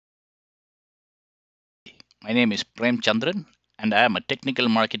My name is Prem Chandran, and I am a technical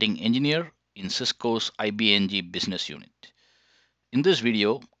marketing engineer in Cisco's IBNG business unit. In this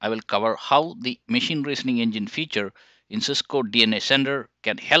video, I will cover how the machine reasoning engine feature in Cisco DNA Center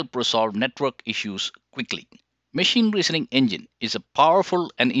can help resolve network issues quickly. Machine reasoning engine is a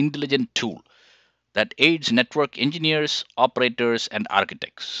powerful and intelligent tool that aids network engineers, operators, and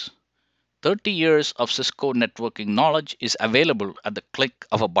architects. 30 years of Cisco networking knowledge is available at the click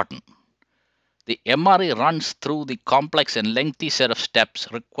of a button. The MRE runs through the complex and lengthy set of steps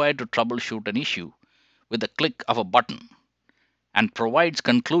required to troubleshoot an issue with the click of a button and provides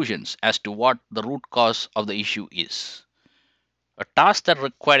conclusions as to what the root cause of the issue is. A task that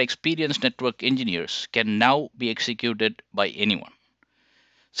required experienced network engineers can now be executed by anyone.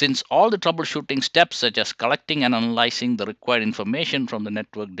 Since all the troubleshooting steps, such as collecting and analyzing the required information from the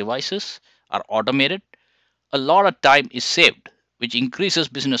network devices, are automated, a lot of time is saved, which increases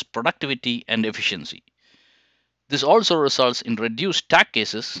business productivity and efficiency. This also results in reduced stack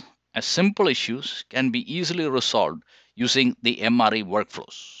cases, as simple issues can be easily resolved using the MRE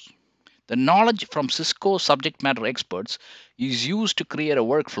workflows. The knowledge from Cisco subject matter experts is used to create a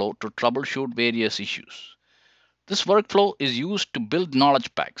workflow to troubleshoot various issues. This workflow is used to build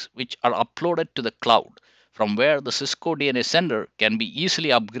knowledge packs, which are uploaded to the cloud, from where the Cisco DNA Center can be easily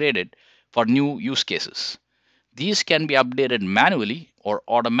upgraded for new use cases. These can be updated manually or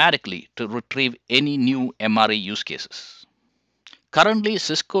automatically to retrieve any new MRE use cases. Currently,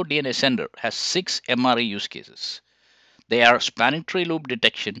 Cisco DNA Center has 6 MRE use cases. They are spanning tree loop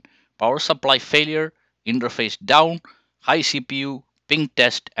detection, power supply failure, interface down, high CPU, ping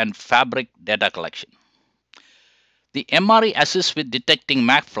test, and fabric data collection. The MRE assists with detecting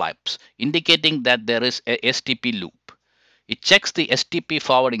MAC flaps, indicating that there is a STP loop. It checks the STP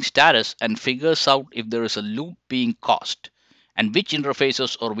forwarding status and figures out if there is a loop being caused and which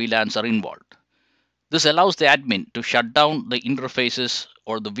interfaces or VLANs are involved. This allows the admin to shut down the interfaces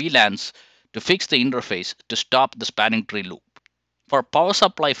or the VLANs to fix the interface to stop the spanning tree loop. For power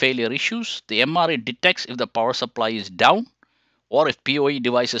supply failure issues, the MRE detects if the power supply is down, or if PoE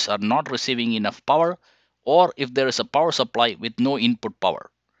devices are not receiving enough power, or if there is a power supply with no input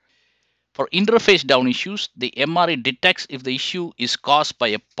power. For interface down issues, the MRE detects if the issue is caused by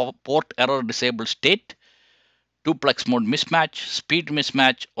a port error disabled state, duplex mode mismatch, speed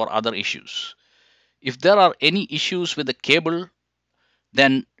mismatch, or other issues. If there are any issues with the cable,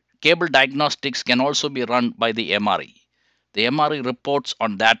 then cable diagnostics can also be run by the MRE. The MRE reports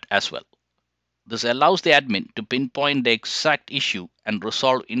on that as well. This allows the admin to pinpoint the exact issue and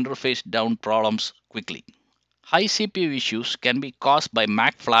resolve interface down problems quickly. High CPU issues can be caused by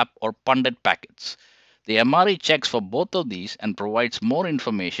MAC flap or punted packets. The MRE checks for both of these and provides more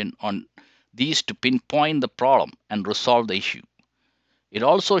information on these to pinpoint the problem and resolve the issue. It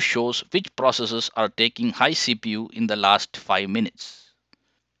also shows which processes are taking high CPU in the last 5 minutes.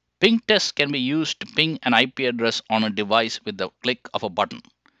 Ping tests can be used to ping an IP address on a device with the click of a button.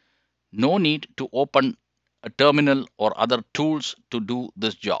 No need to open a terminal or other tools to do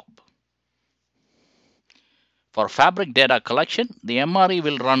this job. For fabric data collection, the MRE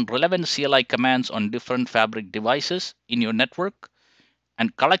will run relevant CLI commands on different fabric devices in your network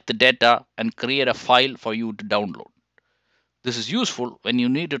and collect the data and create a file for you to download. This is useful when you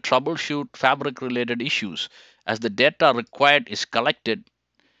need to troubleshoot fabric related issues, as the data required is collected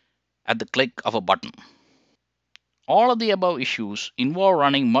at the click of a button. All of the above issues involve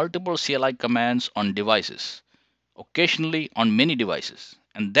running multiple CLI commands on devices, occasionally on many devices,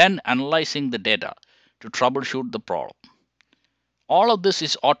 and then analyzing the data to troubleshoot the problem. All of this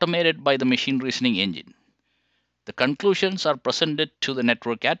is automated by the machine reasoning engine. The conclusions are presented to the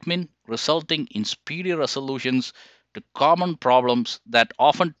network admin, resulting in speedy resolutions to common problems that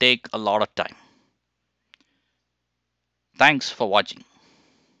often take a lot of time. Thanks for watching.